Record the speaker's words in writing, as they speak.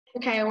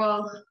Okay,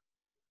 well,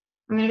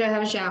 I'm gonna go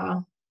have a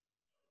shower.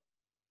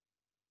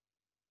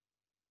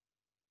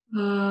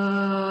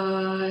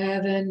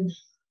 Heaven,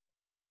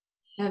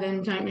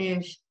 heaven, don't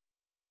move.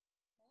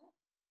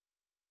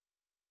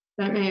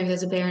 Don't move,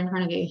 there's a bear in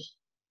front of you.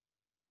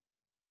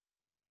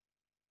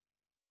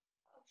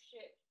 Oh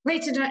shit.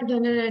 Rachel,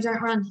 no,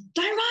 don't run.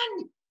 Don't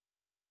run!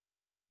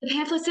 The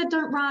pamphlet said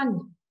don't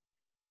run.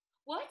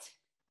 What?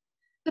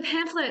 The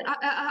pamphlet.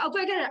 I'll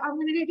go get it. I'm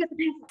gonna go get the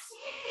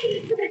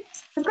pamphlet.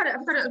 I've got it.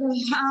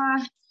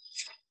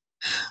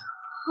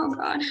 Oh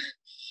God.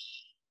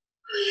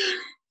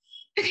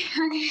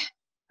 Okay.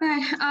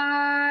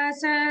 Right.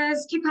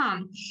 Says keep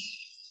calm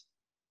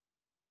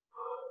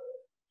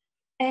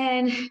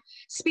and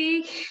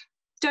speak.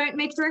 Don't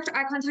make direct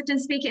eye contact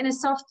and speak in a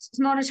soft,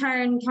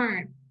 monotone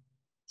tone.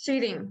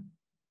 Soothing.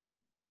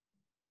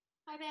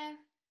 Hi there.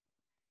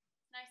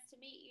 Nice to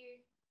meet you.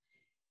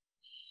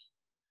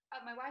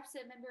 My wife's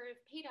a member of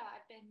PETA.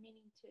 I've been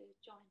meaning to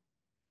join.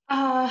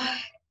 Uh,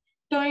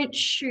 don't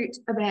shoot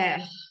a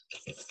bear.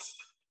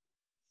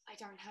 I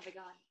don't have a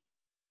gun.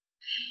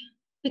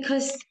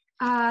 Because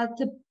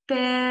the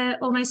bear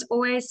almost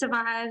always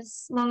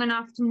survives long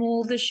enough to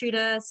maul the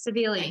shooter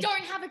severely. I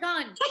don't have a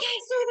gun. Okay,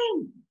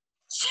 soothing.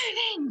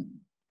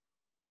 Soothing.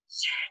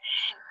 Sorry.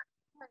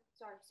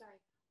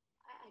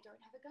 I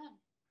don't have a gun.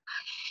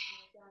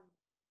 No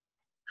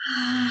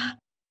gun.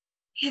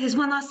 Yeah, there's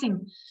one last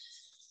thing.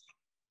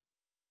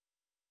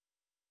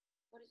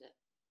 What is it?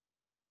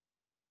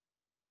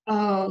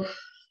 Oh,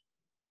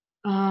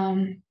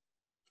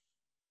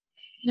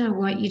 you know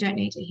what? You don't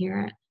need to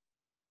hear it.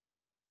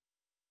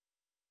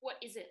 What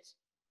is it?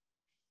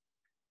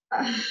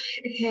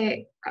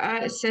 Okay,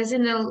 it says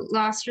in the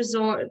last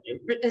resort,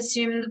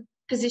 assume the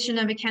position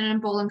of a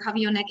cannonball and cover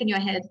your neck and your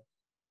head.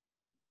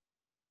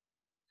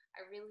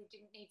 I really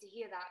didn't need to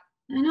hear that.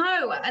 I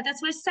know,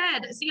 that's what I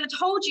said. See, I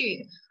told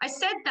you. I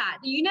said that.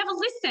 You never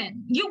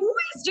listen. You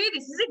always do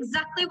this. This is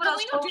exactly what I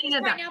was talking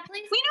about. Right now,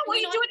 please? We know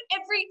what you do it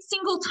every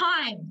single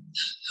time.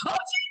 Oh,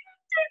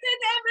 Jesus,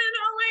 Evan.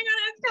 Oh my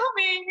God, it's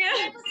coming. The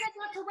pamphlet said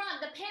not to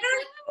run. The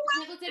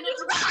pamphlet said not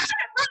to run.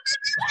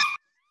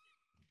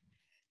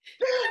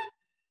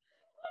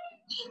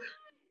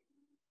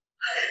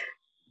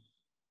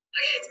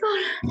 Okay, it's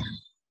gone.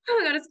 Oh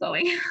my God, it's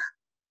going.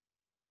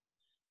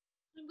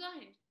 I'm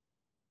blind.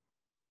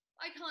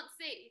 I can't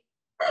see.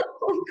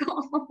 Oh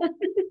God.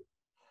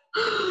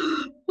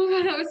 Oh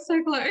God, that was so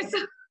close.